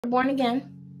We're born again.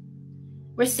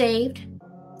 We're saved.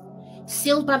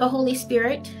 Sealed by the Holy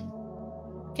Spirit.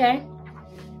 Okay?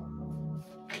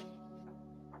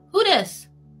 Who this?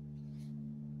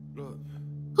 Who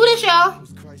this, y'all?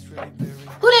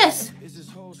 Who this?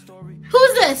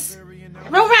 Who's this?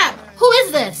 Real rap. Who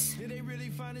is this?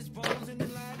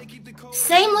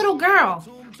 Same little girl.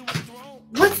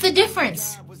 What's the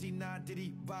difference?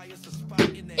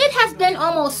 It has been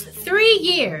almost 3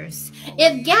 years.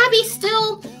 If Gabby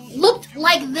still looked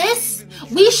like this,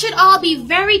 we should all be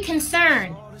very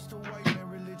concerned.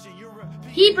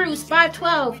 Hebrews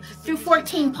 5:12 through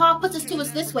 14, Paul puts it to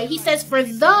us this way. He says, for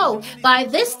though by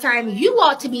this time you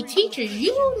ought to be teachers,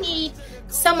 you need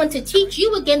someone to teach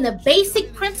you again the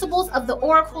basic principles of the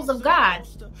oracles of God.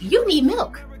 You need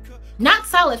milk, not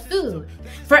solid food.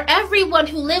 For everyone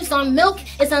who lives on milk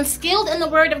is unskilled in the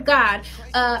word of God.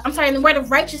 In the word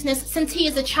of righteousness, since he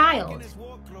is a child.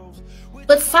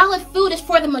 But solid food is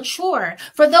for the mature,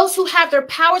 for those who have their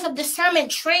powers of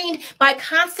discernment trained by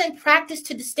constant practice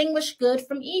to distinguish good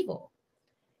from evil.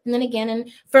 And then again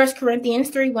in 1 Corinthians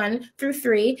 3:1 through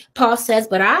 3, Paul says,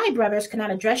 but I, brothers,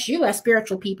 cannot address you as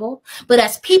spiritual people, but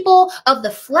as people of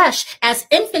the flesh, as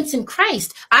infants in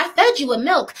Christ. I fed you with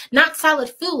milk, not solid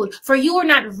food, for you are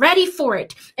not ready for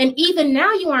it. And even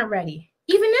now you aren't ready.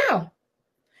 Even now.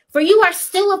 For you are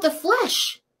still of the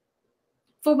flesh.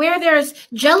 For where there is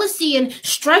jealousy and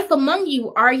strife among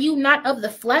you, are you not of the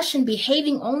flesh and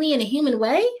behaving only in a human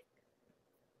way?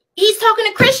 He's talking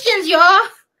to Christians, y'all.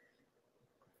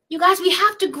 You guys, we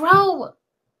have to grow.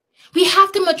 We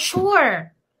have to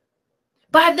mature.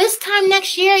 By this time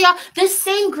next year, y'all, this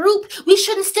same group, we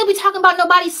shouldn't still be talking about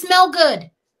nobody's smell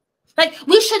good. Like,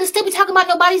 we shouldn't still be talking about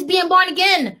nobody's being born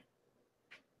again.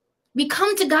 We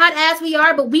come to God as we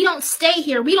are, but we don't stay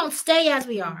here. We don't stay as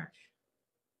we are.